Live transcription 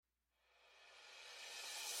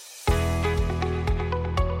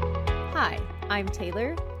I'm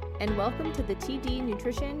Taylor, and welcome to the TD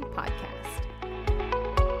Nutrition Podcast.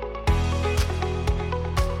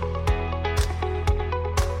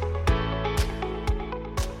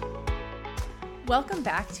 Welcome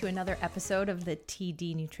back to another episode of the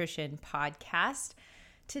TD Nutrition Podcast.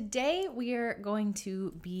 Today we are going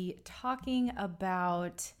to be talking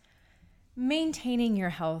about maintaining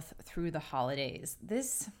your health through the holidays.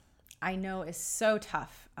 This, I know, is so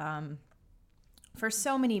tough for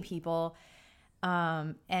so many people.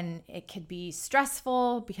 And it could be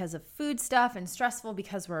stressful because of food stuff and stressful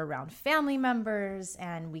because we're around family members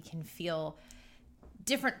and we can feel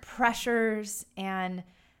different pressures. And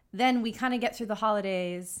then we kind of get through the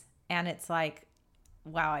holidays and it's like,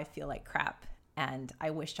 wow, I feel like crap. And I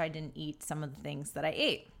wished I didn't eat some of the things that I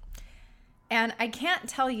ate. And I can't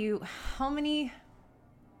tell you how many,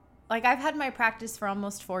 I've had my practice for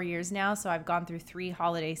almost 4 years now. So I've gone through 3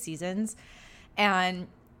 holiday seasons, and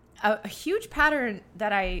a huge pattern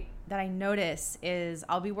that I notice is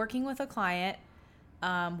I'll be working with a client.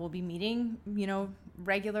 We'll be meeting,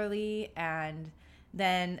 regularly. And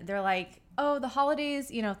then they're like, oh, the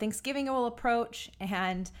holidays, Thanksgiving will approach.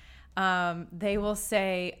 And they will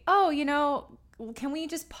say, oh, can we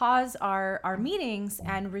just pause our meetings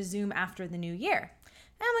and resume after the new year?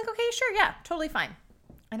 And I'm like, okay, sure. Yeah, totally fine.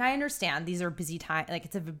 And I understand these are busy time.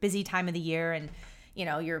 It's a busy time of the year and,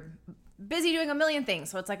 you're busy doing a million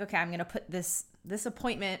things. So it's like, okay, I'm going to put this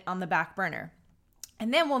appointment on the back burner.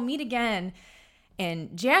 And then we'll meet again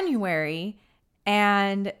in January,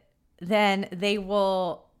 and then they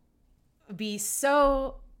will be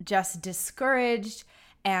so just discouraged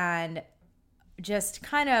and just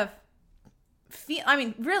kind of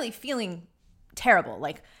really feeling terrible.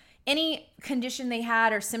 Like any condition they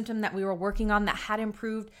had or symptom that we were working on that had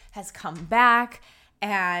improved has come back.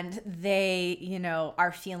 And they,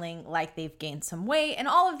 are feeling like they've gained some weight and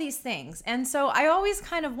all of these things. And so I always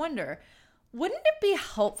kind of wonder, wouldn't it be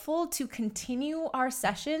helpful to continue our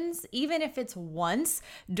sessions, even if it's once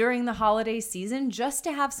during the holiday season, just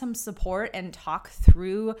to have some support and talk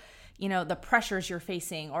through, the pressures you're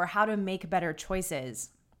facing or how to make better choices?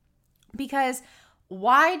 Because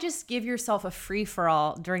why just give yourself a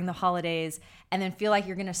free-for-all during the holidays and then feel like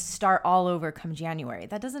you're going to start all over come January?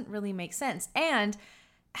 That doesn't really make sense. And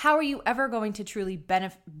how are you ever going to truly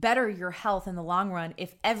better your health in the long run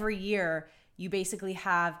if every year you basically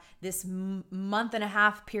have this month and a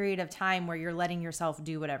half period of time where you're letting yourself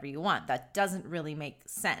do whatever you want? That doesn't really make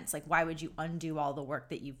sense. Why would you undo all the work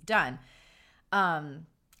that you've done? And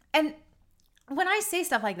when I say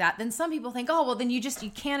stuff like that, then some people think, oh, well, then you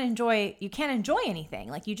can't enjoy anything.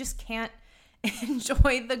 You just can't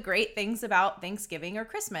enjoy the great things about Thanksgiving or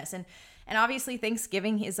Christmas. And obviously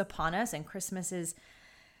Thanksgiving is upon us and Christmas is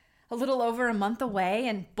a little over a month away.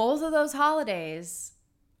 And both of those holidays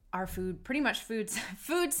are pretty much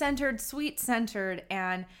food-centered, sweet-centered.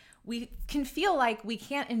 And we can feel like we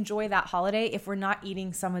can't enjoy that holiday if we're not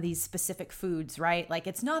eating some of these specific foods, right?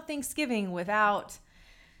 It's not Thanksgiving without,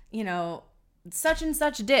 such and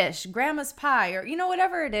such dish, grandma's pie, or,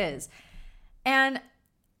 whatever it is. And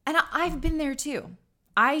I've been there too.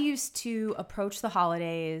 I used to approach the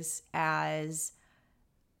holidays as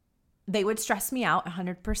they would stress me out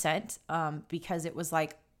 100%, because it was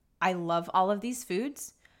like, I love all of these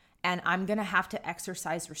foods and I'm going to have to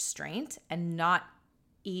exercise restraint and not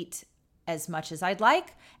eat as much as I'd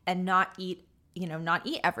like and not eat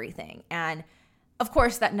everything. And of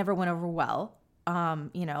course that never went over well.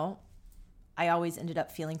 I always ended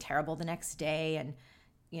up feeling terrible the next day and,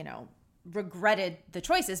 regretted the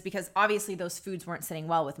choices because obviously those foods weren't sitting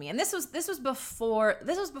well with me. And this was before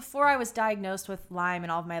I was diagnosed with Lyme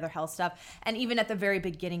and all of my other health stuff. And even at the very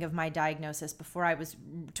beginning of my diagnosis, before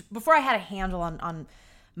I had a handle on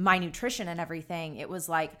my nutrition and everything, it was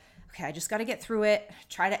like, okay, I just got to get through it,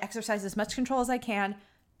 try to exercise as much control as I can.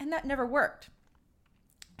 And that never worked.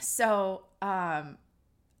 So,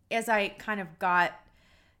 as I kind of got,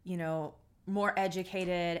 more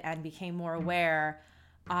educated and became more aware,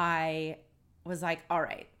 I was like, all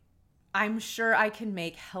right, I'm sure I can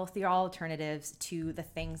make healthier alternatives to the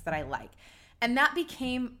things that I like. And that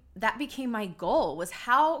became my goal, was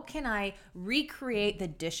how can I recreate the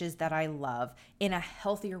dishes that I love in a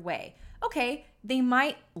healthier way? Okay, they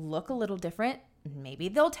might look a little different. Maybe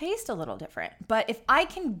they'll taste a little different. But if I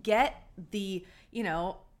can get the,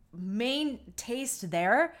 main taste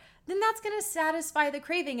there, then that's going to satisfy the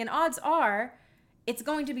craving. And odds are it's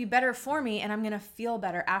going to be better for me and I'm going to feel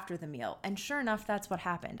better after the meal. And sure enough, that's what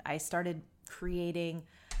happened. I started creating,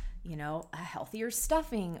 a healthier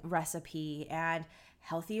stuffing recipe and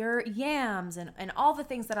healthier yams and all the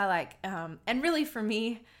things that I like. And really for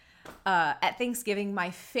me, at Thanksgiving, my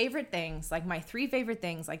favorite things, like my 3 favorite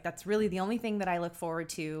things, like that's really the only thing that I look forward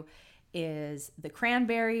to is the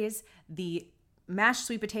cranberries, the mashed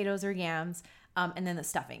sweet potatoes or yams, and then the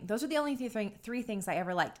stuffing. Those are the only 3 things I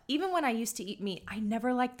ever liked. Even when I used to eat meat, I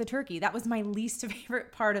never liked the turkey. That was my least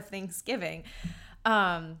favorite part of Thanksgiving.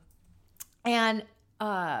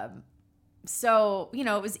 So,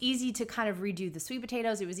 it was easy to kind of redo the sweet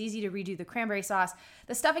potatoes. It was easy to redo the cranberry sauce.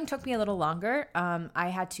 The stuffing took me a little longer. I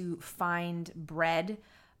had to find bread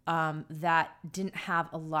that didn't have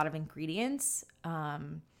a lot of ingredients.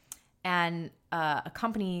 And a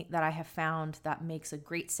company that I have found that makes a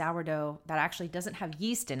great sourdough that actually doesn't have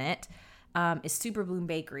yeast in it is Super Bloom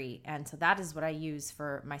Bakery. And so that is what I use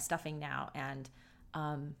for my stuffing now. And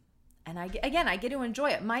I get to enjoy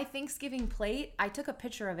it. My Thanksgiving plate, I took a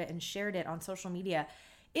picture of it and shared it on social media.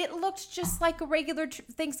 It looked just like a regular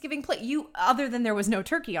Thanksgiving plate. Other than there was no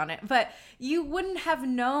turkey on it, but you wouldn't have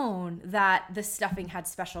known that the stuffing had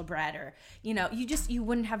special bread, or you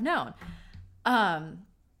wouldn't have known.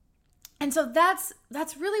 And so that's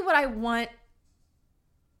really what I want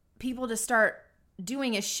people to start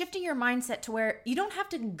doing, is shifting your mindset to where you don't have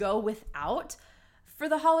to go without for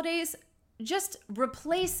the holidays. Just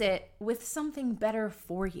replace it with something better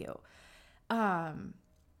for you. And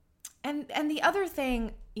the other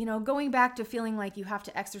thing, going back to feeling like you have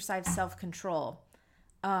to exercise self-control.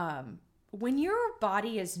 When your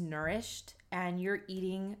body is nourished and you're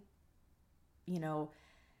eating,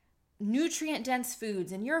 nutrient-dense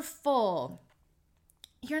foods and you're full,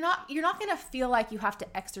 you're not going to feel like you have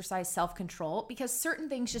to exercise self-control, because certain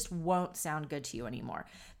things just won't sound good to you anymore.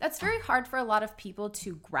 That's very hard for a lot of people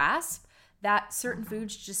to grasp, that certain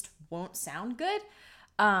foods just won't sound good.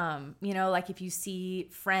 Like if you see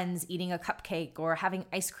friends eating a cupcake or having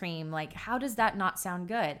ice cream, like how does that not sound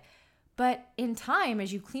good? But in time,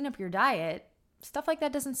 as you clean up your diet, stuff like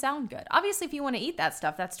that doesn't sound good. Obviously, if you want to eat that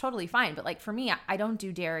stuff, that's totally fine. But like for me, I don't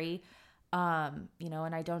do dairy, and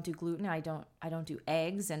I don't do gluten. I don't do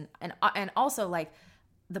eggs. And also, like,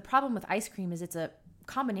 the problem with ice cream is it's a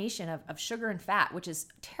combination of sugar and fat, which is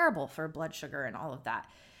terrible for blood sugar and all of that.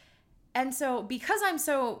 And so because I'm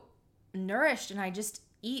so nourished and I just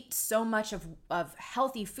eat so much of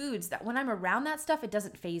healthy foods, that when I'm around that stuff, it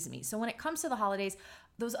doesn't faze me. So when it comes to the holidays,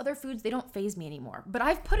 those other foods, they don't faze me anymore. But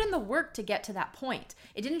I've put in the work to get to that point.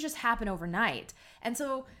 It didn't just happen overnight. And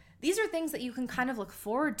so these are things that you can kind of look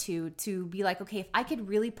forward to be like, okay, if I could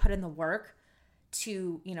really put in the work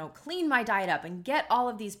to, clean my diet up and get all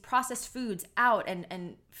of these processed foods out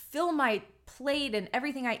and fill my plate and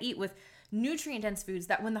everything I eat with nutrient-dense foods,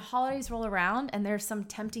 that when the holidays roll around and there's some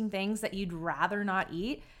tempting things that you'd rather not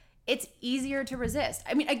eat, it's easier to resist.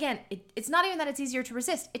 I mean, again, it's not even that it's easier to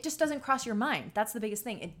resist. It just doesn't cross your mind. That's the biggest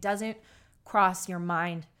thing. It doesn't cross your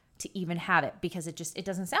mind to even have it, because it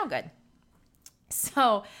doesn't sound good.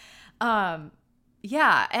 So,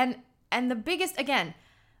 yeah. And the biggest, again,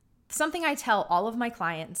 something I tell all of my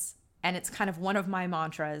clients, and it's kind of one of my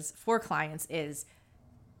mantras for clients, is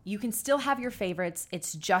you can still have your favorites.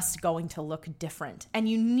 It's just going to look different, and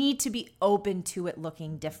you need to be open to it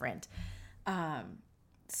looking different.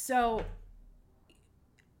 So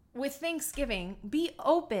with Thanksgiving, be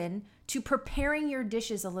open to preparing your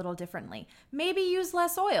dishes a little differently. Maybe use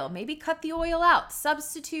less oil, maybe cut the oil out,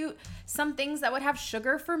 substitute some things that would have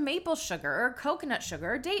sugar for maple sugar or coconut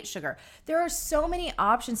sugar or date sugar. There are so many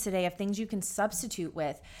options today of things you can substitute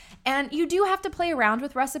with. And you do have to play around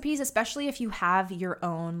with recipes, especially if you have your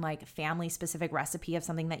own like family specific recipe of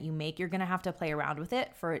something that you make. You're going to have to play around with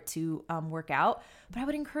it for it to work out. But I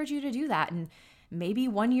would encourage you to do that. And maybe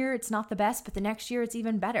one year it's not the best, but the next year it's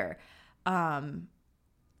even better.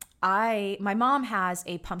 My mom has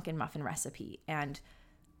a pumpkin muffin recipe, and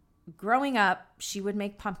growing up, she would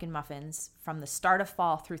make pumpkin muffins from the start of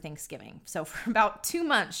fall through Thanksgiving. So for about 2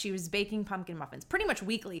 months, she was baking pumpkin muffins pretty much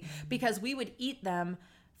weekly, because we would eat them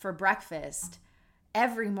for breakfast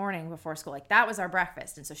every morning before school. Like that was our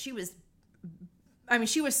breakfast. And so she was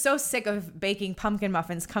so sick of baking pumpkin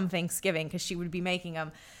muffins come Thanksgiving, because she would be making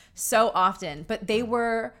them so often, but they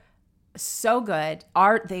were so good.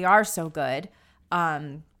 They are so good.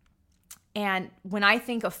 And when I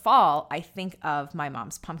think of fall, I think of my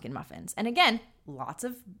mom's pumpkin muffins. And again, lots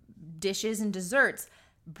of dishes and desserts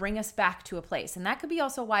bring us back to a place. And that could be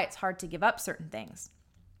also why it's hard to give up certain things.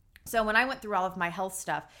 So when I went through all of my health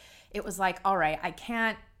stuff, it was like, all right, I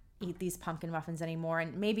can't eat these pumpkin muffins anymore.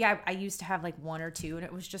 And maybe I used to have like 1 or 2, and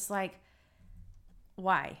it was just like,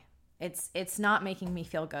 why? It's not making me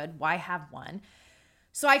feel good. Why have one?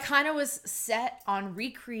 So I kind of was set on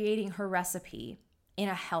recreating her recipe in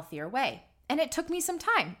a healthier way. And it took me some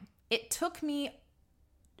time. It took me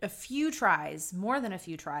few tries, more than a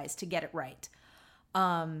few tries to get it right.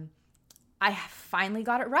 I finally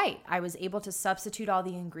got it right. I was able to substitute all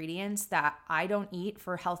the ingredients that I don't eat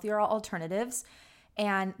for healthier alternatives.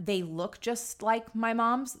 And they look just like my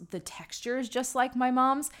mom's. The texture is just like my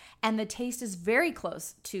mom's. And the taste is very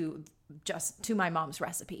close to my mom's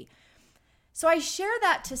recipe. So I share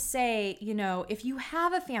that to say, if you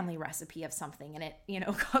have a family recipe of something and it,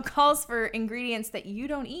 calls for ingredients that you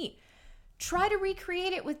don't eat, try to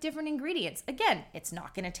recreate it with different ingredients. Again, it's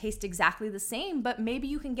not going to taste exactly the same, but maybe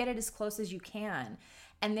you can get it as close as you can.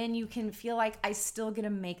 And then you can feel like I still get to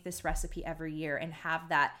make this recipe every year and have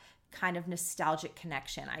that kind of nostalgic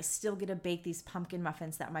connection. I still get to bake these pumpkin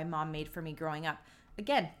muffins that my mom made for me growing up.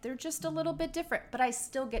 Again, they're just a little bit different, but I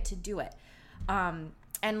still get to do it. And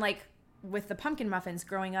like with the pumpkin muffins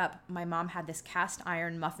growing up, my mom had this cast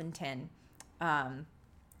iron muffin tin. And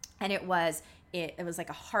it was like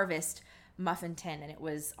a harvest muffin tin, and it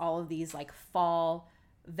was all of these like fall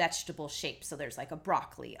vegetable shapes. So there's like a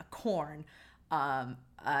broccoli, a corn,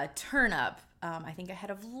 a turnip, I think a head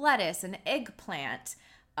of lettuce, an eggplant,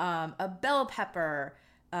 a bell pepper,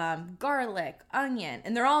 garlic, onion,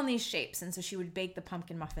 and they're all in these shapes. And so she would bake the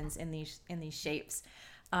pumpkin muffins in these shapes.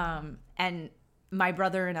 And my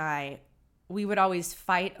brother and I, we would always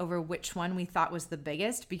fight over which one we thought was the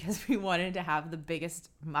biggest because we wanted to have the biggest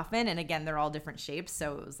muffin. And again, they're all different shapes.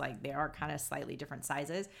 So it was like they are kind of slightly different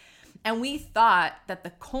sizes. And we thought that the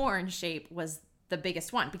corn shape was the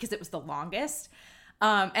biggest one because it was the longest.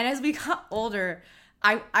 And as we got older,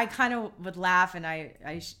 I kind of would laugh, and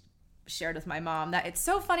I shared with my mom that it's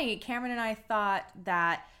so funny. Cameron and I thought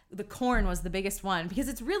that the corn was the biggest one because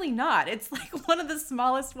it's really not. It's like one of the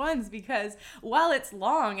smallest ones because while it's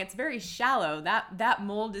long, it's very shallow. That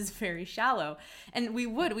mold is very shallow. And we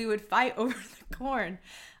would fight over the corn.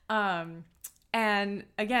 And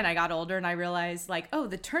again, I got older and I realized like, oh,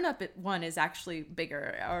 the turnip one is actually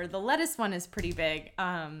bigger, or the lettuce one is pretty big.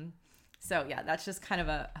 So yeah, that's just kind of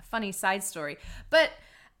a funny side story. But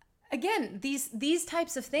again, these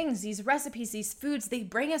types of things, these recipes, these foods, they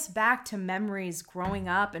bring us back to memories growing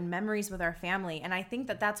up and memories with our family. And I think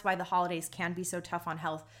that that's why the holidays can be so tough on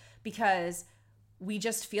health, because we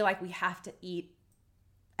just feel like we have to eat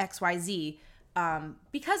XYZ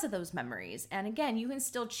because of those memories. And again, you can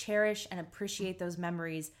still cherish and appreciate those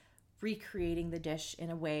memories, recreating the dish in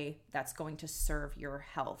a way that's going to serve your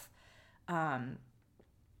health.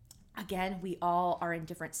 Again, we all are in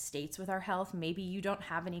different states with our health. Maybe you don't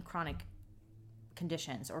have any chronic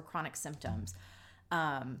conditions or chronic symptoms.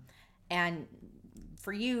 And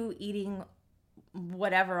for you, eating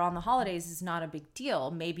whatever on the holidays is not a big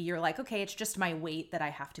deal. Maybe you're like, okay, it's just my weight that I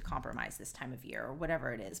have to compromise this time of year, or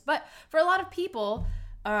whatever it is. But for a lot of people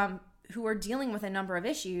who are dealing with a number of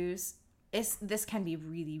issues, this can be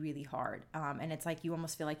really, really hard. And it's like you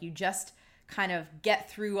almost feel like you just kind of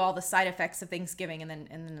get through all the side effects of Thanksgiving, and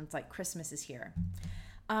then it's like Christmas is here.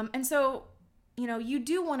 And so, you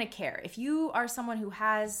do want to care. If you are someone who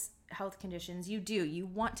has health conditions, you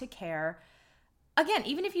want to care. Again,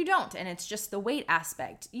 even if you don't, and it's just the weight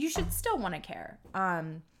aspect, you should still want to care.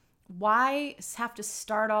 Why have to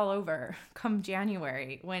start all over come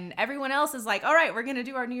January when everyone else is like, all right, we're going to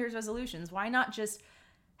do our New Year's resolutions? Why not just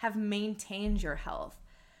have maintained your health?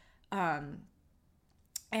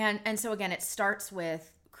 And so again, it starts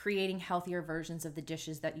with creating healthier versions of the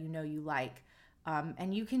dishes that you like.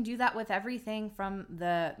 And you can do that with everything from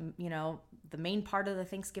the main part of the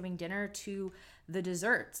Thanksgiving dinner to the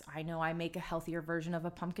desserts. I know I make a healthier version of a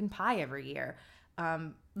pumpkin pie every year.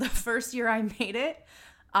 The first year I made it,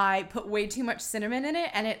 I put way too much cinnamon in it,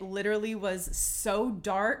 and it literally was so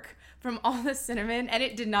dark from all the cinnamon, and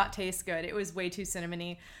it did not taste good. It was way too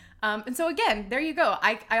cinnamony. And so again, there you go.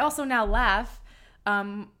 I also now laugh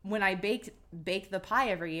when I bake the pie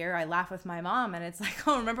every year. I laugh with my mom, and it's like,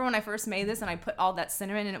 oh, remember when I first made this and I put all that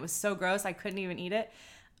cinnamon and it was so gross I couldn't even eat it?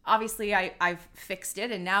 Obviously, I've fixed it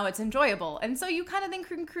and now it's enjoyable. And so you kind of then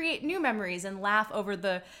can create new memories and laugh over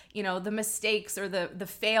the mistakes or the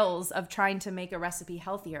fails of trying to make a recipe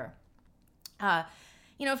healthier.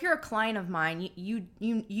 If you're a client of mine, you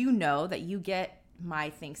know that you get my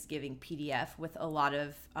Thanksgiving PDF with a lot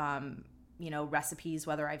of recipes,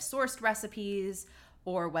 whether I've sourced recipes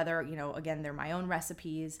or whether, again, they're my own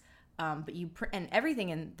recipes. But and everything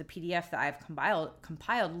in the PDF that I've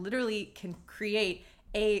compiled literally can create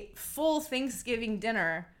a full Thanksgiving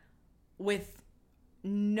dinner with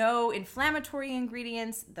no inflammatory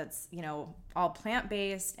ingredients. That's, all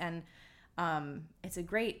plant-based. And it's a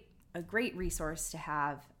great resource to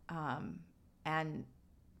have. And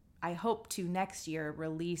I hope to next year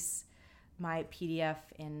release my PDF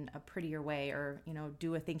in a prettier way, or,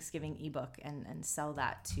 do a Thanksgiving ebook and sell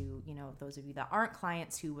that to, those of you that aren't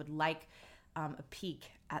clients who would like a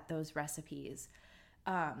peek at those recipes.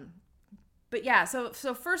 But yeah, so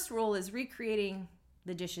first rule is recreating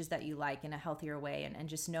the dishes that you like in a healthier way, and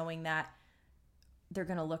just knowing that they're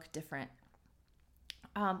going to look different.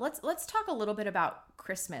 Let's talk a little bit about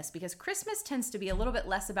Christmas, because Christmas tends to be a little bit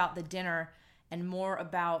less about the dinner and more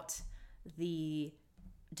about the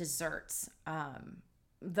desserts.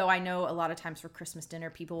 Though I know a lot of times for Christmas dinner,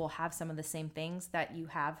 people will have some of the same things that you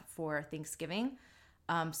have for Thanksgiving.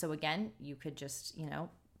 So again, you could just,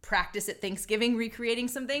 practice at Thanksgiving, recreating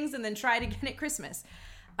some things, and then try it again at Christmas.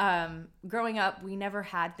 Growing up, we never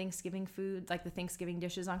had Thanksgiving food, like the Thanksgiving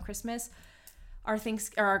dishes on Christmas.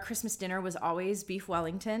 Our Christmas dinner was always beef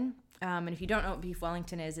Wellington. And if you don't know what beef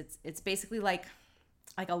Wellington is, it's basically like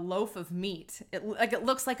a loaf of meat. It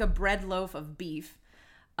looks like a bread loaf of beef.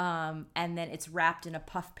 And then it's wrapped in a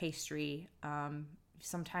puff pastry.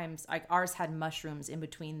 Sometimes ours had mushrooms in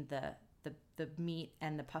between the meat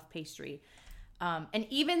and the puff pastry. And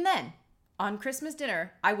even then, on Christmas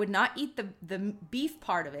dinner, I would not eat the beef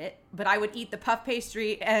part of it, but I would eat the puff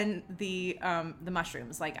pastry and the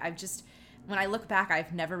mushrooms. When I look back,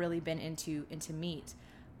 I've never really been into meat.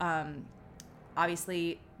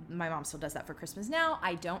 Obviously, my mom still does that for Christmas now.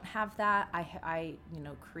 I don't have that. I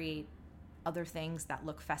create other things that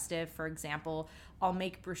look festive. For example, I'll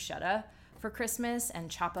make bruschetta for Christmas and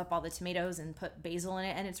chop up all the tomatoes and put basil in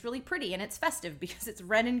it, and it's really pretty and it's festive because it's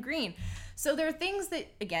red and green. So there are things that,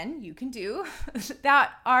 again, you can do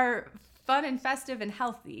that are fun and festive and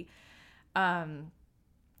healthy.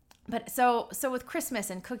 But so with Christmas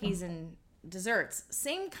and cookies and desserts,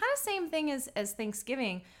 same thing as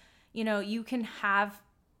Thanksgiving. You can have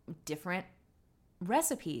different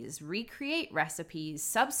recipes, recreate recipes,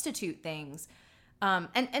 substitute things.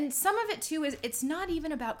 And some of it too is it's not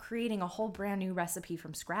even about creating a whole brand new recipe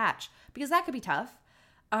from scratch, because that could be tough.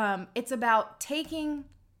 It's about taking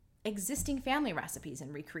existing family recipes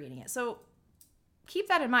and recreating it. So keep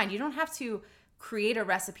that in mind. You don't have to create a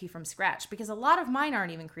recipe from scratch, because a lot of mine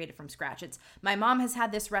aren't even created from scratch. It's my mom has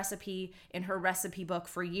had this recipe in her recipe book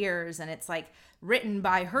for years, and it's like written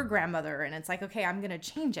by her grandmother, and it's like, okay, I'm going to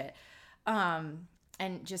change it. And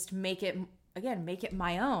just make it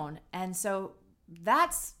my own. And so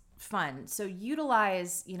that's fun. So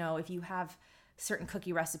utilize, if you have certain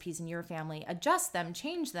cookie recipes in your family, adjust them,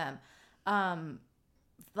 change them.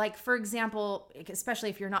 Like, for example, especially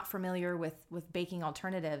if you're not familiar with baking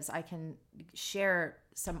alternatives, I can share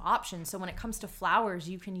some options. So when it comes to flours,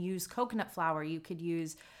 you can use coconut flour, you could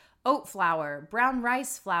use oat flour, brown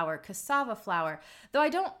rice flour, cassava flour. Though I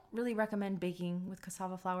don't really recommend baking with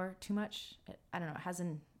cassava flour too much. I don't know, it has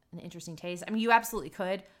an interesting taste. I mean, you absolutely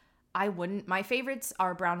could. I wouldn't. My favorites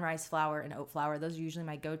are brown rice flour and oat flour. Those are usually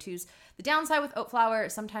my go-tos. The downside with oat flour,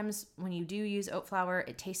 sometimes when you do use oat flour,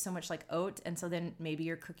 it tastes so much like oat, and so then maybe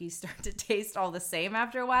your cookies start to taste all the same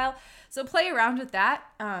after a while. So play around with that.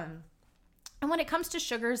 And when it comes to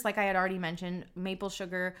sugars, like I had already mentioned, maple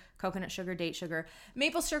sugar, coconut sugar, date sugar.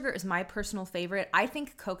 Maple sugar is my personal favorite. I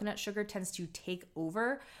think coconut sugar tends to take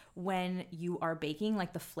over when you are baking,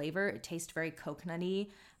 like the flavor. It tastes very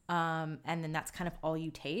coconutty. And then that's kind of all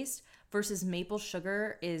you taste, versus maple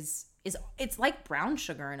sugar is it's like brown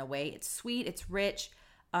sugar in a way. It's sweet, it's rich.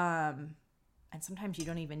 And sometimes you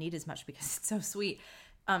don't even need as much because it's so sweet.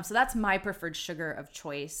 So that's my preferred sugar of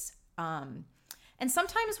choice. And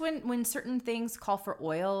sometimes when certain things call for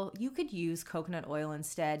oil, you could use coconut oil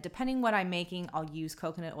instead. Depending what I'm making, I'll use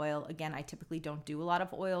coconut oil. Again, I typically don't do a lot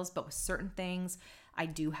of oils, but with certain things, I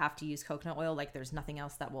do have to use coconut oil. Like, there's nothing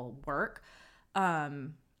else that will work.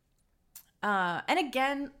 And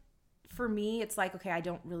again, for me, it's like, okay, I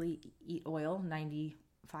don't really eat oil 95%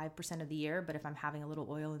 of the year, but if I'm having a little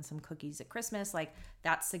oil in some cookies at Christmas, like,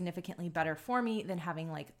 that's significantly better for me than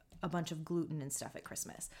having like a bunch of gluten and stuff at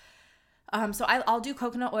Christmas. So I'll do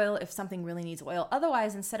coconut oil if something really needs oil.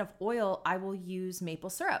 Otherwise, instead of oil, I will use maple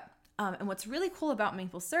syrup. And what's really cool about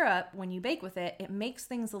maple syrup, when you bake with it, it makes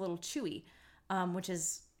things a little chewy, which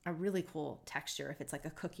is a really cool texture if it's like a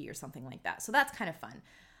cookie or something like that. So that's kind of fun.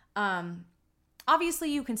 Obviously,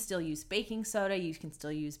 you can still use baking soda. You can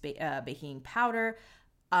still use baking powder.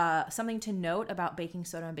 Something to note about baking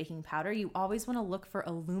soda and baking powder, you always want to look for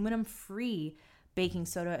aluminum-free baking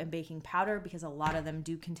soda and baking powder, because a lot of them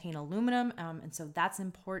do contain aluminum, and so that's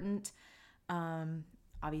important.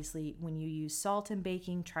 Obviously, when you use salt in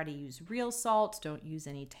baking, try to use real salt. Don't use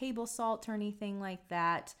any table salt or anything like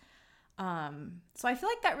that. So I feel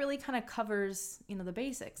like that really kind of covers, the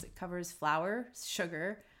basics. It covers flour,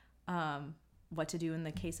 sugar, what to do in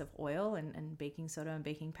the case of oil and baking soda and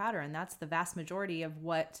baking powder. And that's the vast majority of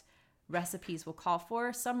what recipes will call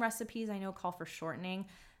for. Some recipes I know call for shortening.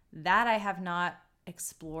 That I have not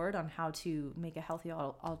explored on how to make a healthy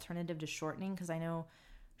alternative to shortening, because I know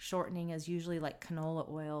shortening is usually like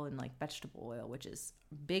canola oil and like vegetable oil, which is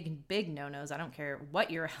big no-nos. I don't care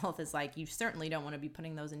what your health is like. You certainly don't want to be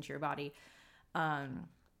putting those into your body.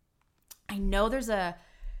 I know there's a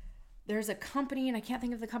company, and I can't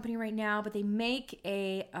think of the company right now, but they make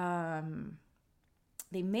a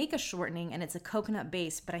shortening, and it's a coconut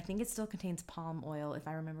base, but I think it still contains palm oil if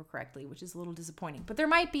I remember correctly, which is a little disappointing. But there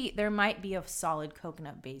might be a solid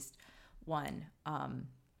coconut based one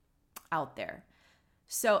out there.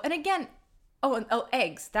 So, and again,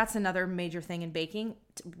 eggs. That's another major thing in baking.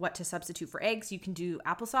 What to substitute for eggs? You can do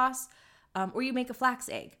applesauce, or you make a flax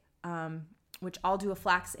egg. Which I'll do a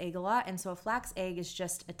flax egg a lot. And so a flax egg is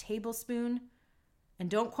just a tablespoon, and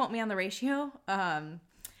don't quote me on the ratio,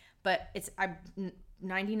 but I'm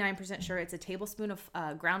 99% sure it's a tablespoon of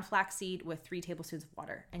ground flaxseed with 3 tablespoons of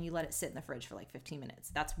water, and you let it sit in the fridge for like 15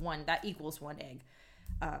 minutes. That equals 1 egg.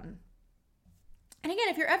 And again,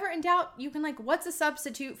 if you're ever in doubt, you can what's a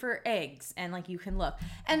substitute for eggs? And you can look.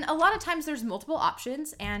 And a lot of times there's multiple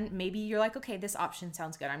options, and maybe you're like, okay, this option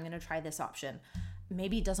sounds good. I'm going to try this option.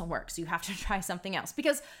 Maybe it doesn't work, so you have to try something else,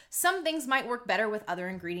 because some things might work better with other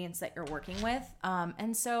ingredients that you're working with.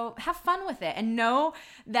 And so have fun with it, and know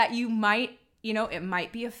that you might, it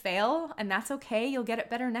might be a fail, and that's okay. You'll get it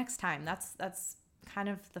better next time. That's kind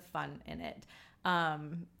of the fun in it.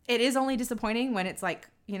 It is only disappointing when it's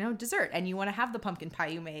dessert, and you want to have the pumpkin pie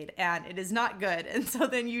you made and it is not good. And so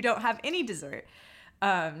then you don't have any dessert.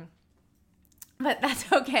 But that's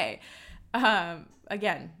okay.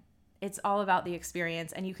 Again, it's all about the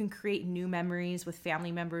experience, and you can create new memories with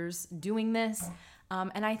family members doing this.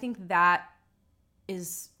 And I think that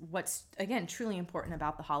is what's, again, truly important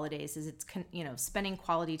about the holidays, is it's, spending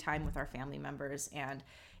quality time with our family members. And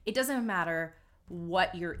it doesn't matter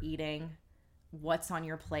what you're eating, what's on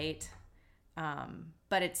your plate.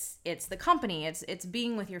 But it's the company, it's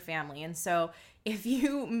being with your family. And so if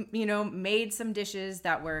you, made some dishes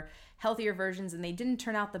that were healthier versions and they didn't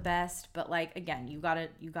turn out the best, but again, you gotta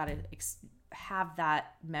have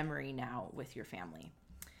that memory now with your family.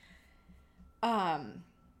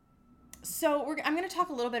 So I'm going to talk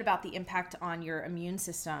a little bit about the impact on your immune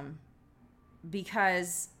system,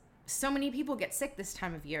 because so many people get sick this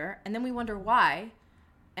time of year, and then we wonder why.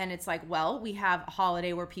 And it's we have a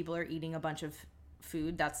holiday where people are eating a bunch of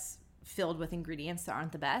food that's filled with ingredients that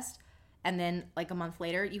aren't the best. And then a month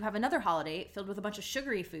later, you have another holiday filled with a bunch of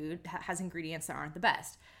sugary food that has ingredients that aren't the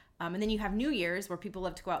best. And then you have New Year's, where people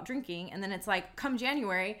love to go out drinking. And then it's come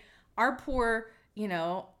January, our poor,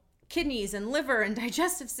 kidneys and liver and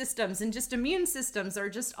digestive systems and just immune systems are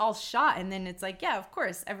just all shot. And then it's yeah, of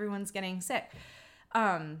course, everyone's getting sick.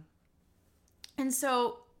 And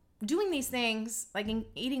so doing these things,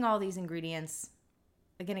 eating all these ingredients,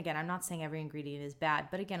 again, I'm not saying every ingredient is bad,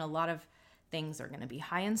 but again, a lot of things are going to be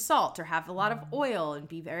high in salt or have a lot of oil and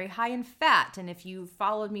be very high in fat. And if you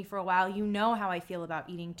followed me for a while, you know how I feel about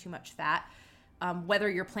eating too much fat, whether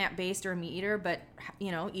you're plant-based or a meat eater, but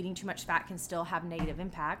eating too much fat can still have negative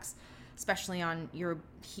impacts, especially on your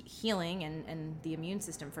healing and the immune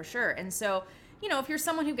system for sure. And so, if you're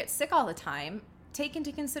someone who gets sick all the time, take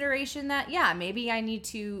into consideration that, maybe I need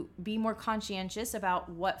to be more conscientious about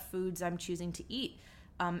what foods I'm choosing to eat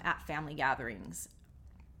at family gatherings.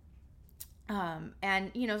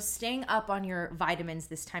 And, staying up on your vitamins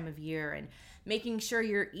this time of year, and making sure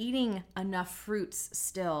you're eating enough fruits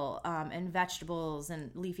still, and vegetables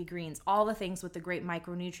and leafy greens, all the things with the great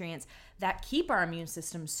micronutrients that keep our immune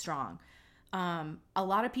system strong. A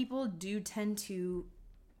lot of people do tend to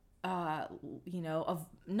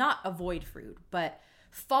not avoid fruit, but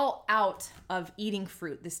fall out of eating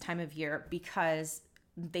fruit this time of year because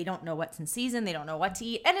they don't know what's in season, they don't know what to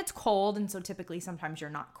eat, and it's cold, and so typically sometimes you're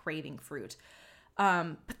not craving fruit.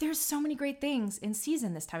 But there's so many great things in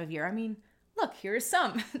season this time of year. I mean, look, here's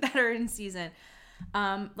some that are in season.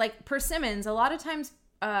 Persimmons, a lot of times,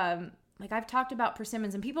 I've talked about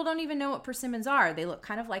persimmons, and people don't even know what persimmons are. They look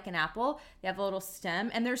kind of like an apple. They have a little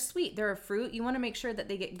stem, and they're sweet. They're a fruit. You want to make sure that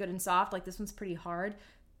they get good and soft. This one's pretty hard.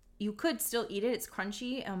 You could still eat it. It's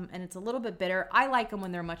crunchy, and it's a little bit bitter. I like them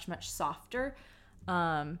when they're much, much softer.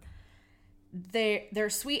 They're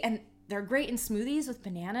sweet, and they're great in smoothies with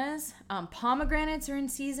bananas. Pomegranates are in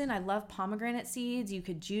season. I love pomegranate seeds. You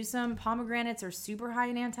could juice them. Pomegranates are super high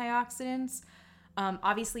in antioxidants.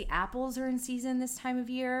 Obviously, apples are in season this time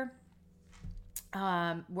of year.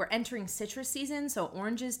 We're entering citrus season, so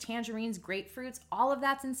oranges, tangerines, grapefruits, all of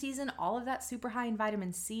that's in season. All of that's super high in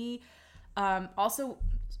vitamin C. Also,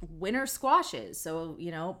 winter squashes. So,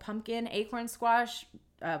 pumpkin, acorn squash,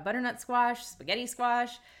 butternut squash, spaghetti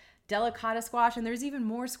squash, delicata squash, and there's even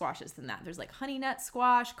more squashes than that. There's like honey nut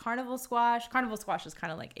squash, carnival squash. Carnival squash is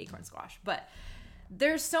kind of like acorn squash, but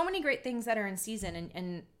there's so many great things that are in season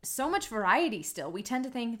and so much variety still. We tend to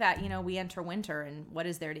think that, we enter winter and what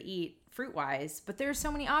is there to eat fruit-wise, but there's so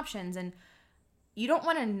many options, and you don't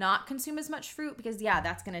want to not consume as much fruit because,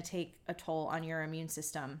 that's going to take a toll on your immune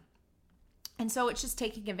system. And so it's just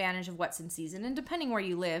taking advantage of what's in season. And depending where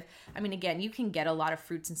you live, again, you can get a lot of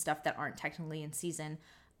fruits and stuff that aren't technically in season.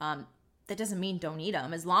 That doesn't mean don't eat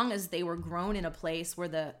them. As long as they were grown in a place where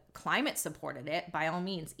the climate supported it, by all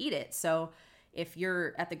means, eat it. So if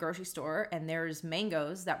you're at the grocery store and there's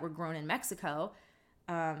mangoes that were grown in Mexico,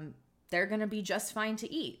 they're going to be just fine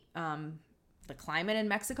to eat. The climate in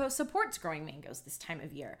Mexico supports growing mangoes this time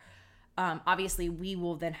of year. Obviously, we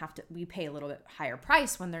will then we pay a little bit higher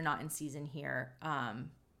price when they're not in season here.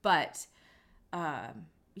 But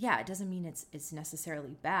it doesn't mean it's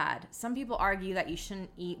necessarily bad. Some people argue that you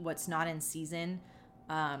shouldn't eat what's not in season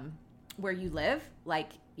where you live.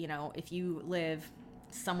 Like, if you live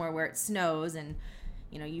somewhere where it snows and,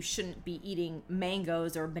 you shouldn't be eating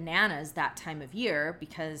mangoes or bananas that time of year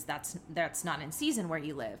because that's not in season where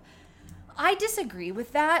you live. I disagree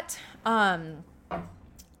with that.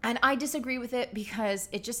 And I disagree with it because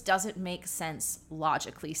it just doesn't make sense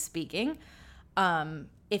logically speaking.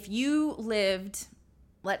 If you lived,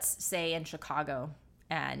 let's say, in Chicago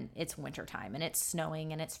and it's wintertime and it's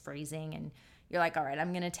snowing and it's freezing and you're like, all right,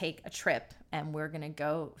 I'm going to take a trip and we're going to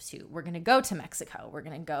go to Mexico. We're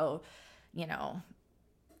going to go,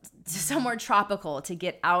 to somewhere tropical to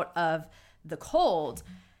get out of the cold.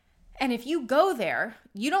 And if you go there,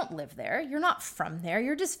 you don't live there. You're not from there.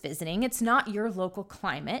 You're just visiting. It's not your local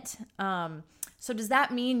climate. So does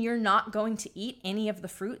that mean you're not going to eat any of the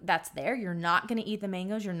fruit that's there? You're not going to eat the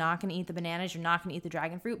mangoes. You're not going to eat the bananas. You're not going to eat the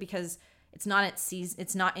dragon fruit because it's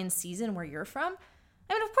not in season where you're from?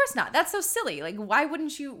 Of course not. That's so silly. Like, why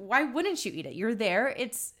wouldn't you eat it? You're there.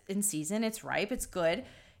 It's in season. It's ripe. It's good.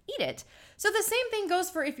 Eat it. So the same thing goes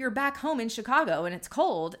for if you're back home in Chicago and it's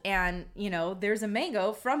cold and, there's a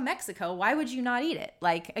mango from Mexico, why would you not eat it?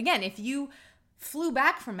 Like, again, if you flew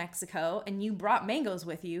back from Mexico and you brought mangoes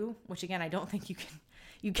with you, which again, I don't think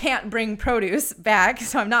you can't bring produce back,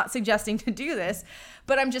 so I'm not suggesting to do this,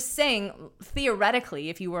 but I'm just saying, theoretically,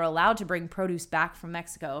 if you were allowed to bring produce back from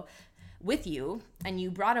Mexico with you and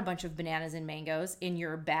you brought a bunch of bananas and mangoes in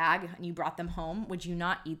your bag and you brought them home, would you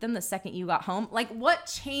not eat them the second you got home? Like, what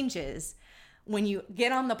changes when you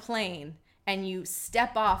get on the plane and you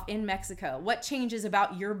step off in Mexico? What changes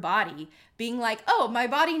about your body being like, oh, my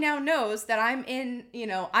body now knows that I'm in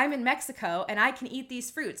Mexico and I can eat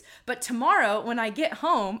these fruits. But tomorrow when I get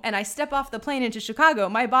home and I step off the plane into Chicago,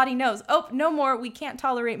 my body knows, oh, no more, we can't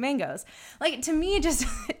tolerate mangoes. Like, to me,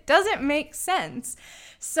 it doesn't make sense.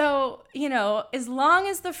 So, as long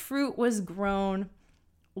as the fruit was grown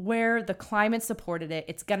where the climate supported it,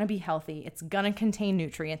 it's going to be healthy. It's going to contain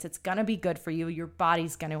nutrients. It's going to be good for you. Your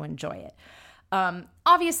body's going to enjoy it.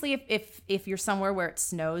 Obviously, if you're somewhere where it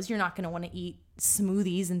snows, you're not going to want to eat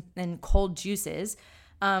smoothies and cold juices.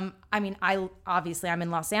 I'm in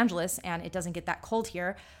Los Angeles and it doesn't get that cold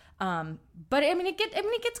here. But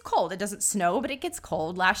it gets cold. It doesn't snow, but it gets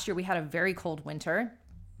cold. Last year we had a very cold winter.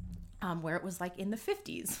 Where it was like in the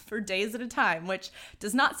 50s for days at a time, which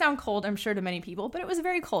does not sound cold, I'm sure, to many people, but it was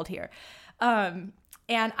very cold here. And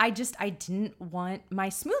I didn't want my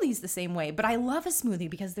smoothies the same way, but I love a smoothie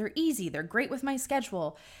because they're easy. They're great with my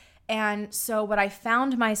schedule. And so what I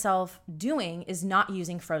found myself doing is not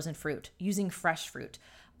using frozen fruit, using fresh fruit.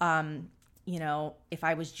 If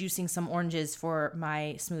I was juicing some oranges for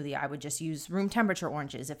my smoothie, I would just use room temperature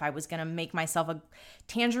oranges. If I was going to make myself a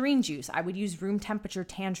tangerine juice, I would use room temperature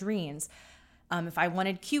tangerines. If I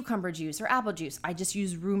wanted cucumber juice or apple juice, I just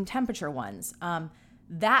use room temperature ones.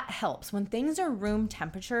 That helps. When things are room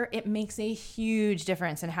temperature, it makes a huge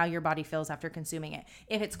difference in how your body feels after consuming it.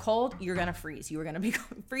 If it's cold, you're going to freeze. You are going to be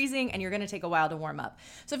freezing and you're going to take a while to warm up.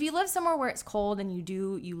 So if you live somewhere where it's cold and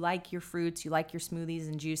you like your fruits, you like your smoothies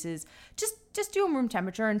and juices, just do them room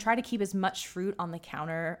temperature and try to keep as much fruit on the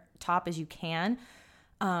countertop as you can.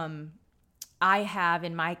 I have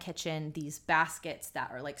in my kitchen these baskets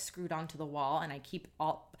that are like screwed onto the wall, and I keep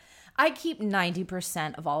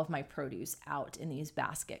 90% of all of my produce out in these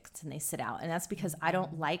baskets, and they sit out. And that's because I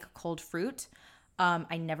don't like cold fruit.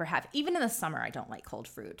 I never have. Even in the summer, I don't like cold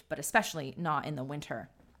fruit, but especially not in the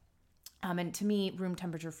winter. And to me, room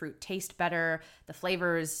temperature fruit tastes better. The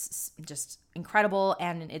flavor is just incredible,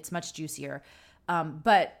 and it's much juicier.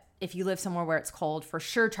 But if you live somewhere where it's cold, for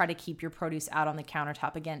sure try to keep your produce out on the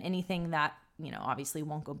countertop. Again, anything that, obviously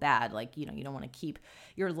won't go bad. Like, you don't want to keep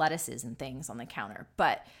your lettuces and things on the counter.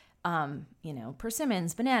 But,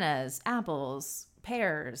 persimmons, bananas, apples,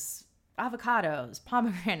 pears, avocados,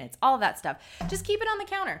 pomegranates, all that stuff. Just keep it on the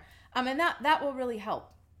counter. And that will really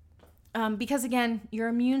help. Because again, your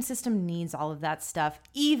immune system needs all of that stuff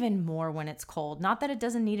even more when it's cold. Not that it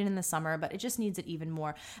doesn't need it in the summer, but it just needs it even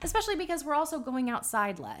more, especially because we're also going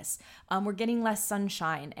outside less. We're getting less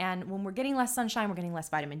sunshine. And when we're getting less sunshine, we're getting less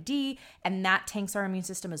vitamin D, and that tanks our immune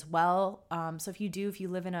system as well. So if you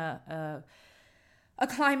live in a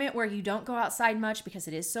climate where you don't go outside much because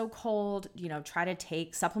it is so cold, try to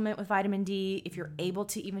supplement with vitamin D. If you're able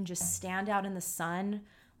to even just stand out in the sun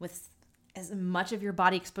with as much of your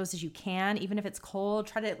body exposed as you can, even if it's cold,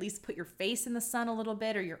 try to at least put your face in the sun a little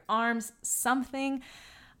bit, or your arms, something.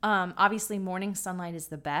 Obviously morning sunlight is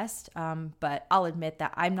the best. But I'll admit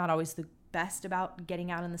that I'm not always the best about getting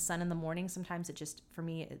out in the sun in the morning. Sometimes for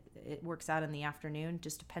me, it works out in the afternoon.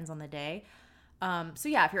 Just depends on the day. So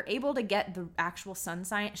yeah, if you're able to get the actual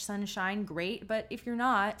sunshine, great. But if you're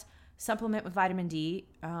not, supplement with vitamin D.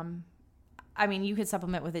 You could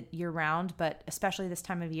supplement with it year round, but especially this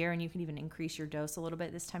time of year, and you can even increase your dose a little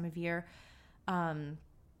bit this time of year.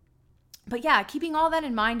 But yeah, keeping all that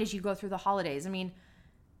in mind as you go through the holidays.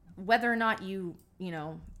 Whether or not you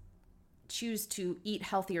choose to eat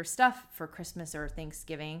healthier stuff for Christmas or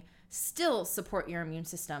Thanksgiving, still support your immune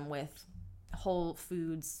system with whole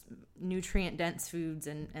foods, nutrient dense foods,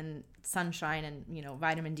 and sunshine, and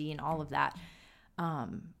vitamin D and all of that.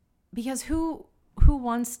 Because who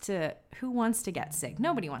wants to get sick?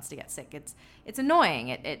 Nobody wants to get sick. It's annoying.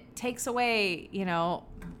 It takes away,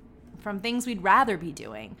 from things we'd rather be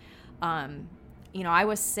doing. I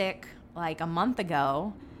was sick like a month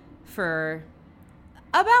ago for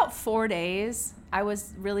about 4 days. I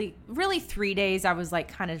was really 3 days. I was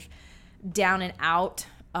like kind of down and out.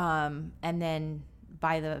 And then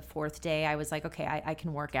by the fourth day, I was like, okay, I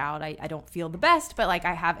can work out. I don't feel the best, but like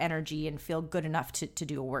I have energy and feel good enough to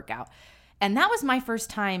do a workout. And that was my first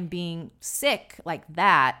time being sick like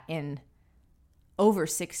that in over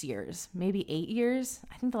 6 years, maybe 8 years.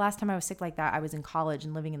 I think the last time I was sick like that, I was in college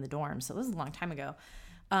and living in the dorms. So this is a long time ago.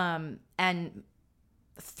 And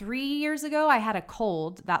 3 years ago, I had a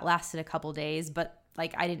cold that lasted a couple days, but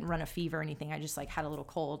like I didn't run a fever or anything. I just like had a little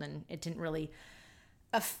cold, and it didn't really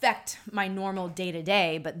affect my normal day to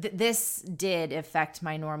day. But this did affect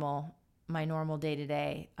my normal day to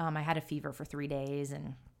day. I had a fever for 3 days,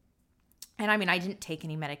 and I didn't take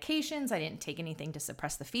any medications. I didn't take anything to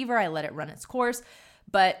suppress the fever. I let it run its course.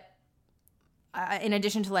 But in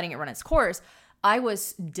addition to letting it run its course, I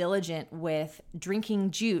was diligent with drinking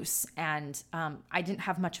juice, and I didn't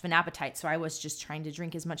have much of an appetite. So I was just trying to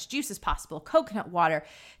drink as much juice as possible, coconut water,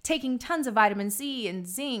 taking tons of vitamin C and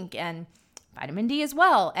zinc and vitamin D as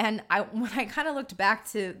well. And when I kind of looked back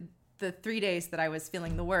to the 3 days that I was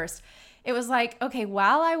feeling the worst, it was like, okay,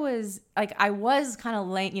 while I was kind of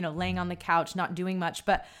laying on the couch, not doing much,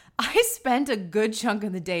 but I spent a good chunk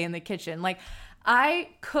of the day in the kitchen. Like I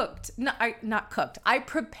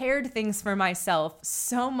prepared things for myself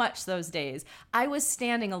so much those days. I was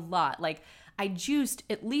standing a lot. Like I juiced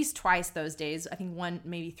at least twice those days. I think one,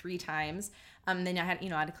 maybe 3 times. Then I had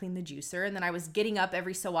to clean the juicer, and then I was getting up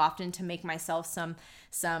every so often to make myself some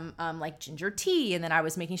like ginger tea. And then I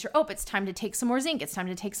was making sure, it's time to take some more zinc. It's time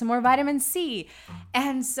to take some more vitamin C.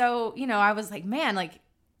 And so, I was like, man, like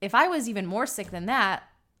if I was even more sick than that,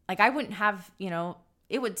 like I wouldn't have,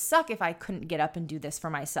 it would suck if I couldn't get up and do this for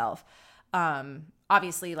myself.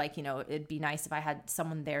 Obviously, like, it'd be nice if I had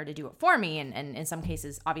someone there to do it for me. And in some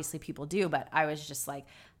cases, obviously people do, but I was just like,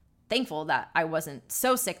 thankful that I wasn't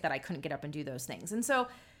so sick that I couldn't get up and do those things. And so,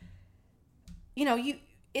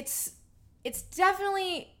 it's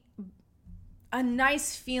definitely a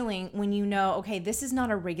nice feeling when okay, this is not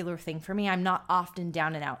a regular thing for me. I'm not often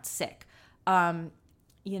down and out sick. I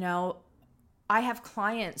have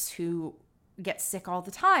clients who get sick all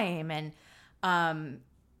the time, and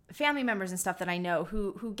family members and stuff that I know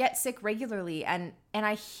who get sick regularly, and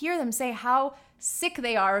I hear them say how sick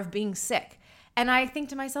they are of being sick. And I think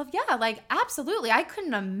to myself, yeah, like, absolutely. I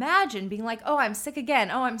couldn't imagine being like, oh, I'm sick again.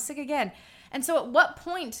 Oh, I'm sick again. And so at what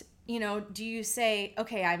point, do you say,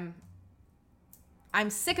 okay, I'm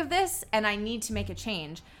sick of this and I need to make a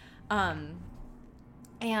change? And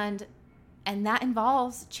that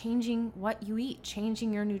involves changing what you eat,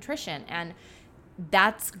 changing your nutrition. And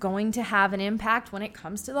that's going to have an impact when it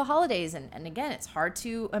comes to the holidays. And again, it's hard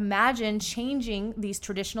to imagine changing these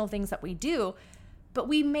traditional things that we do, but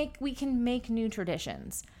we can make new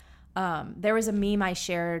traditions. There was a meme I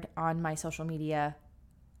shared on my social media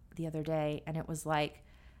the other day, and it was like,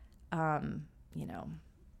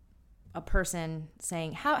 a person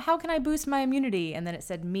saying, how can I boost my immunity? And then it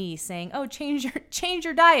said me saying, oh, change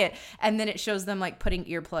your diet. And then it shows them like putting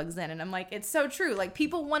earplugs in. And I'm like, it's so true. Like,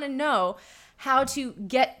 people want to know how to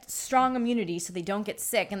get strong immunity so they don't get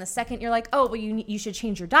sick. And the second you're like, oh, well, you should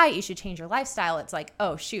change your diet, you should change your lifestyle, it's like,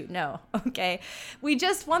 oh, shoot, no. Okay. We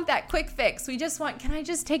just want that quick fix. We just want, can I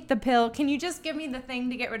just take the pill? Can you just give me the thing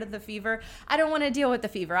to get rid of the fever? I don't want to deal with the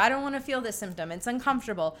fever. I don't want to feel this symptom. It's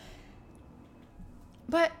uncomfortable.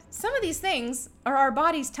 But some of these things are our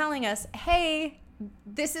bodies telling us, hey,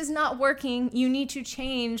 this is not working. You need to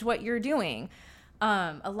change what you're doing.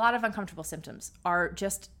 A lot of uncomfortable symptoms are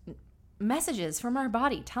just messages from our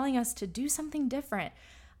body telling us to do something different.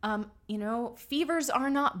 Fevers are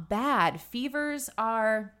not bad. Fevers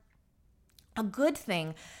are a good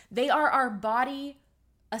thing. They are our body,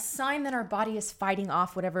 a sign that our body is fighting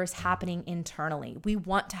off whatever is happening internally. We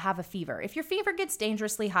want to have a fever. If your fever gets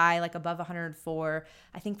dangerously high, like above 104,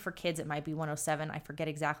 I think for kids it might be 107. I forget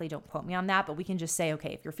exactly. Don't quote me on that. But we can just say,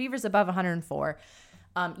 okay, if your fever's above 104,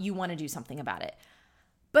 you want to do something about it.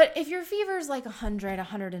 But if your fever is like 100,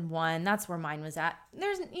 101, that's where mine was at.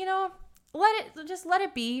 There's, let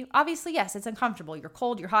it be. Obviously, yes, it's uncomfortable. You're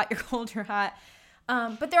cold, you're hot, you're cold, you're hot.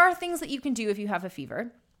 But there are things that you can do if you have a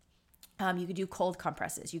fever. You could do cold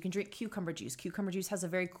compresses. You can drink cucumber juice. Cucumber juice has a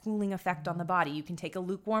very cooling effect on the body. You can take a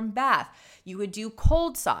lukewarm bath. You would do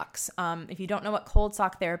cold socks. If you don't know what cold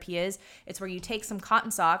sock therapy is, it's where you take some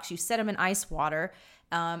cotton socks, you set them in ice water,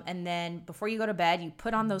 and then before you go to bed, you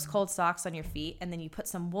put on those cold socks on your feet, and then you put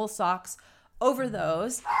some wool socks over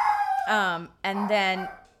those, and then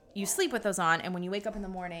you sleep with those on. And when you wake up in the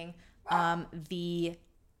morning, the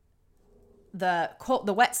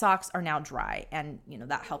wet socks are now dry, and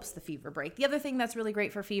that helps the fever break. The other thing that's really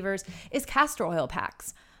great for fevers is castor oil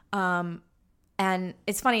packs. And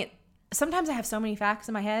it's funny, sometimes I have so many facts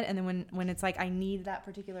in my head, and then when it's like I need that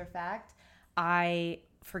particular fact, I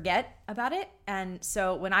forget about it. And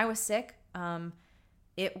so when I was sick,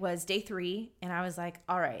 it was day 3, and I was like,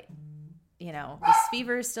 all right, this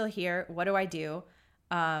fever is still here. What do I do?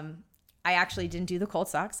 I actually didn't do the cold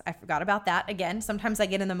socks. I forgot about that. Again, sometimes I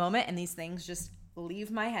get in the moment and these things just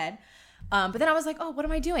leave my head. But then I was like, oh, what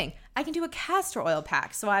am I doing? I can do a castor oil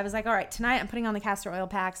pack. So I was like, all right, tonight I'm putting on the castor oil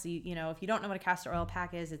pack. So, if you don't know what a castor oil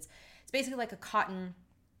pack is, it's basically like a cotton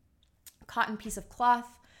piece of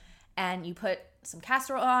cloth, and you put some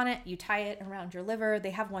castor oil on it. You tie it around your liver.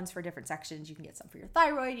 They have ones for different sections. You can get some for your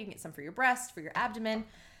thyroid. You can get some for your breast, for your abdomen.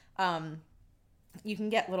 You can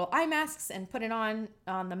get little eye masks and put it on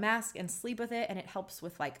the mask and sleep with it, and it helps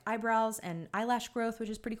with like eyebrows and eyelash growth, which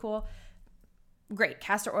is pretty cool. Great.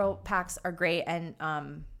 Castor oil packs are great. And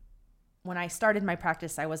when I started my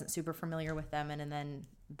practice, I wasn't super familiar with them, and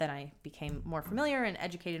then I became more familiar and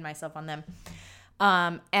educated myself on them.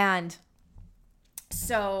 And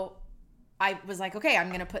so I was like, okay, I'm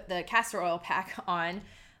going to put the castor oil pack on.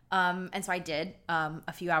 And so I did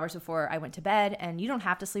a few hours before I went to bed, and you don't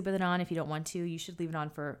have to sleep with it on if you don't want to. You should leave it on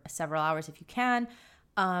for several hours if you can.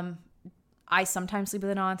 I sometimes sleep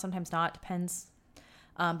with it on, sometimes not, depends.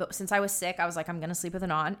 But since I was sick, I was like, I'm going to sleep with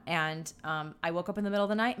it on. And I woke up in the middle of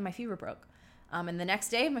the night and my fever broke. And the next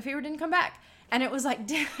day, my fever didn't come back. And it was like,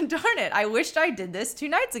 darn it, I wished I did this 2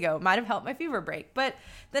 nights ago. It might have helped my fever break. But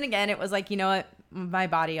then again, it was like, what? My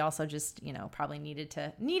body also just, probably needed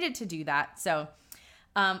to do that. So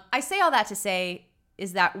I say all that to say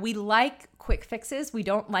is that we like quick fixes. We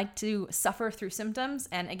don't like to suffer through symptoms.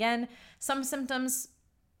 And again, some symptoms,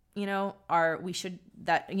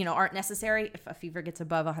 aren't necessary if a fever gets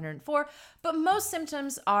above 104. But most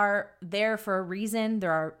symptoms are there for a reason.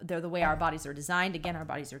 They're the way our bodies are designed. Again, our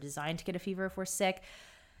bodies are designed to get a fever if we're sick.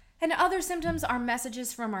 And other symptoms are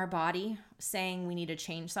messages from our body saying we need to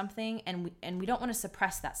change something, and we don't want to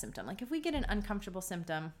suppress that symptom. Like if we get an uncomfortable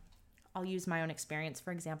symptom, I'll use my own experience.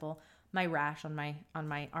 For example, my rash on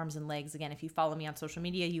my arms and legs. Again, if you follow me on social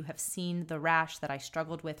media, you have seen the rash that I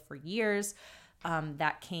struggled with for years.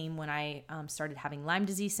 That came when I started having Lyme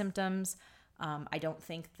disease symptoms. I don't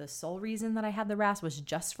think the sole reason that I had the rash was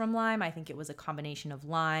just from Lyme. I think it was a combination of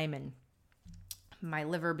Lyme and my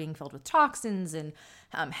liver being filled with toxins and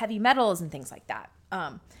heavy metals and things like that.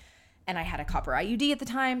 And I had a copper IUD at the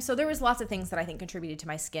time. So there was lots of things that I think contributed to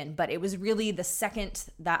my skin. But it was really the second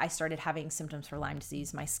that I started having symptoms for Lyme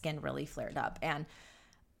disease, my skin really flared up. And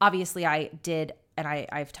obviously I did, and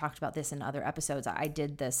I've talked about this in other episodes, I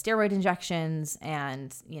did the steroid injections,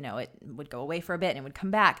 and, it would go away for a bit and it would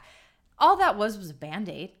come back. All that was a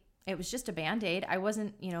Band-Aid. It was just a Band-Aid. I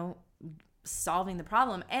wasn't, solving the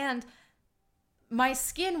problem. And my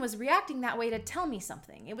skin was reacting that way to tell me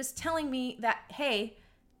something. It was telling me that, hey,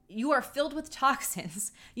 you are filled with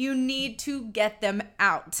toxins. You need to get them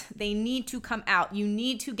out. They need to come out. You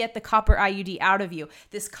need to get the copper IUD out of you.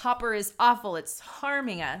 This copper is awful. It's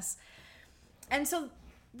harming us. And so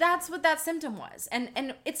that's what that symptom was.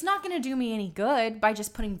 And it's not going to do me any good by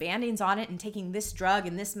just putting Band-Aids on it and taking this drug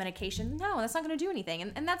and this medication. No, that's not going to do anything.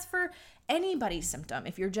 And that's for anybody's symptom.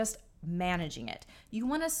 If you're just managing it, you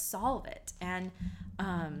want to solve it. And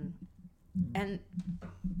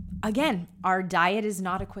again, our diet is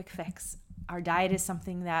not a quick fix. Our diet is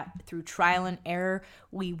something that through trial and error,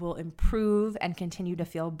 we will improve and continue to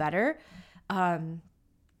feel better.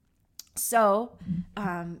 So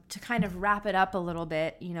to kind of wrap it up a little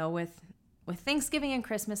bit, with Thanksgiving and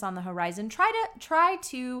Christmas on the horizon, try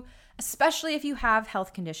to, especially if you have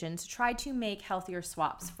health conditions, try to make healthier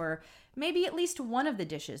swaps for maybe at least one of the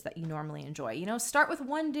dishes that you normally enjoy. Start with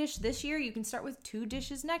one dish this year. You can start with 2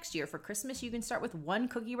 dishes next year. For Christmas, you can start with 1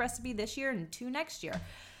 cookie recipe this year and 2 next year.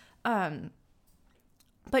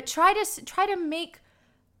 But try to make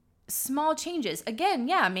small changes. Again,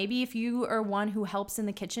 maybe if you are one who helps in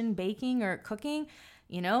the kitchen baking or cooking,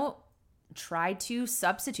 try to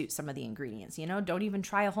substitute some of the ingredients. Don't even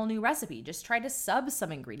try a whole new recipe. Just try to sub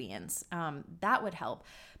some ingredients. That would help.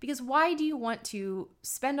 Because why do you want to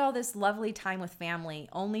spend all this lovely time with family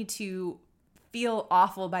only to feel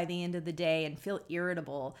awful by the end of the day and feel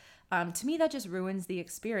irritable? To me, that just ruins the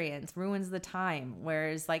experience, ruins the time.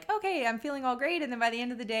 Whereas okay, I'm feeling all great. And then by the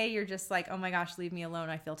end of the day, you're just like, oh my gosh, leave me alone.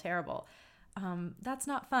 I feel terrible. That's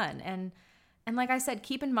not fun. And like I said,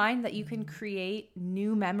 keep in mind that you can create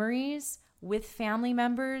new memories with family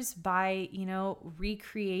members by,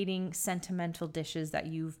 recreating sentimental dishes that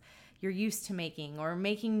you're used to making, or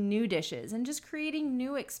making new dishes and just creating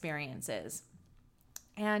new experiences.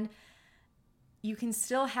 And you can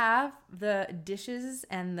still have the dishes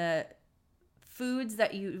and the foods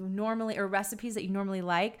that you normally, or recipes that you normally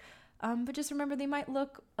like, but just remember they might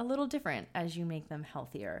look a little different as you make them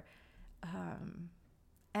healthier.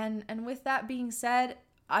 And with that being said,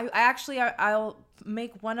 I'll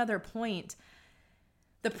make one other point.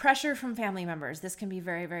 The pressure from family members. This can be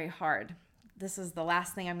very, very hard. This is the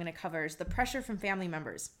last thing I'm going to cover, is the pressure from family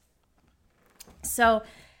members. So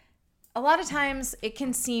a lot of times it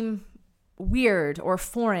can seem weird or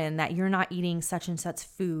foreign that you're not eating such and such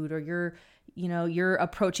food, or you're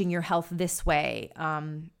approaching your health this way.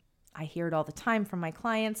 I hear it all the time from my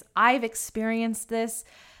clients. I've experienced this.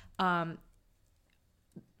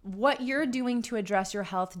 What you're doing to address your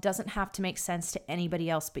health doesn't have to make sense to anybody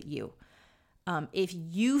else but you. If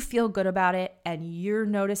you feel good about it and you're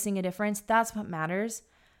noticing a difference, that's what matters.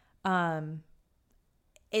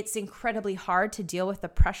 It's incredibly hard to deal with the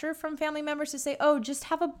pressure from family members to say, oh, just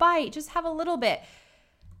have a bite, just have a little bit.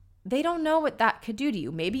 They don't know what that could do to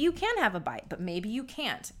you. Maybe you can have a bite, but maybe you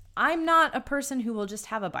can't. I'm not a person who will just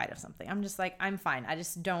have a bite of something. I'm just like, I'm fine. I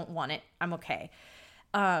just don't want it. I'm okay.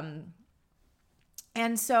 And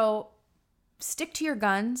so stick to your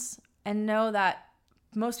guns and know that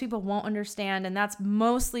most people won't understand. And that's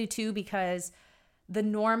mostly too because the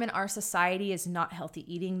norm in our society is not healthy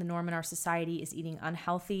eating. The norm in our society is eating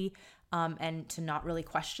unhealthy, and to not really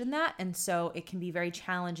question that. And so it can be very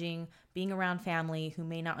challenging being around family who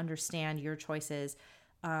may not understand your choices.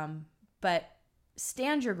 But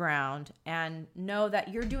stand your ground and know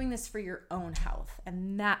that you're doing this for your own health.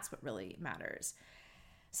 And that's what really matters.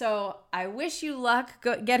 So I wish you luck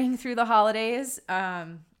getting through the holidays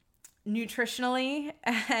nutritionally.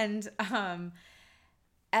 And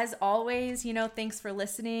as always, thanks for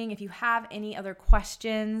listening. If you have any other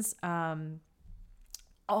questions,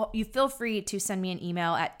 you feel free to send me an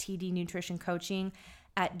email at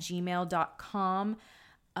tdnutritioncoaching@gmail.com.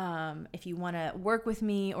 If you want to work with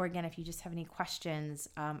me, or again, if you just have any questions,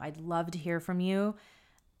 I'd love to hear from you.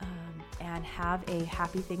 And have a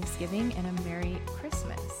happy Thanksgiving and a Merry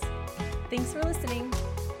Christmas. Thanks for listening.